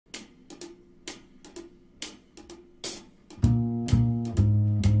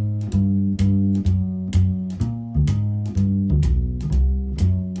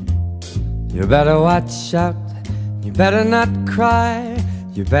You better watch out, you better not cry,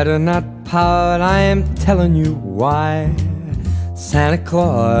 you better not pout, I am telling you why. Santa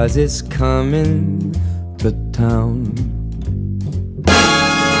Claus is coming to town.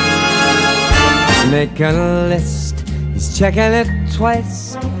 He's making a list, he's checking it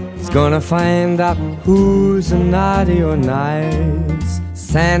twice. He's gonna find out who's naughty or nice.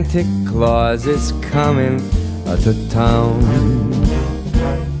 Santa Claus is coming to town.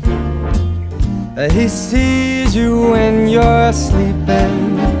 He sees you when you're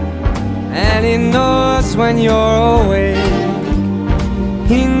sleeping, and he knows when you're awake.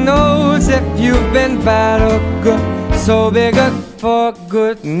 He knows if you've been bad or good, so be good for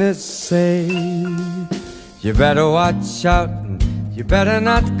goodness sake. You better watch out, you better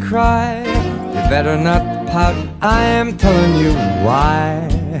not cry, you better not pout, I am telling you why.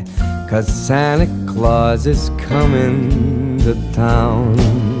 'Cause Santa Claus is coming to town.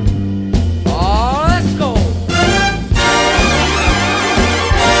 Oh, let's go!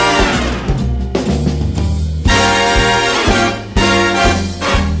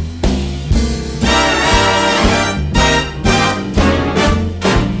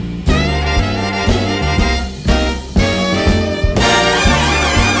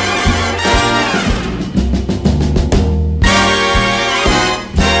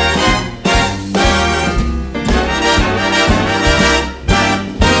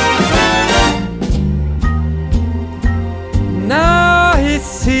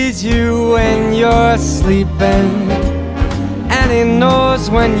 Sees you when you're sleeping, and he knows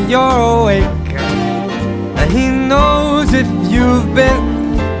when you're awake. He knows if you've been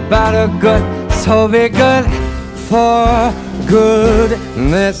bad or good, so be good for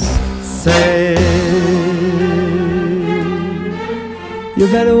goodness sake. You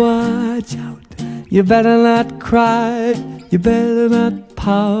better watch out, you better not cry, you better not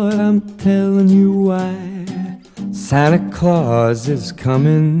pout, I'm telling you why. Santa Claus is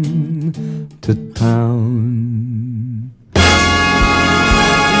coming to town.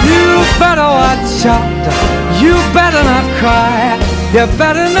 You better watch out, you better not cry, you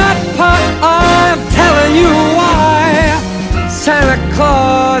better not pout, I'm telling you why. Santa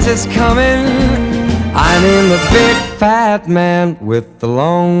Claus is coming, I mean the big fat man with the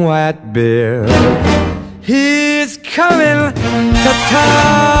long white beard. He's coming to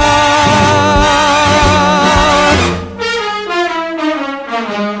town.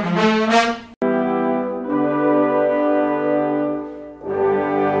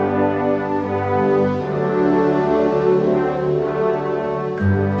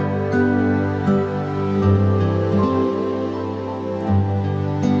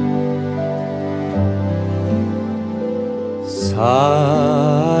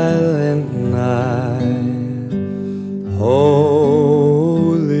 Silent night, holy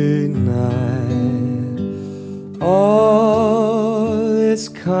night, all is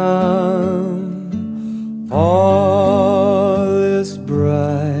calm, all is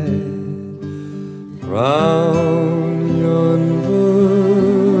bright, round yon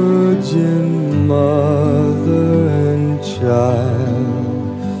virgin mother and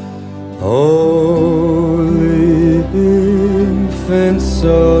child, holy infant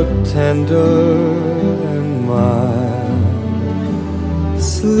so tender and mild,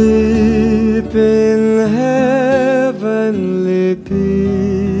 sleep in heavenly peace,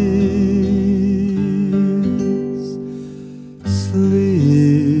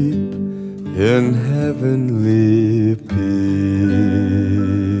 sleep in heavenly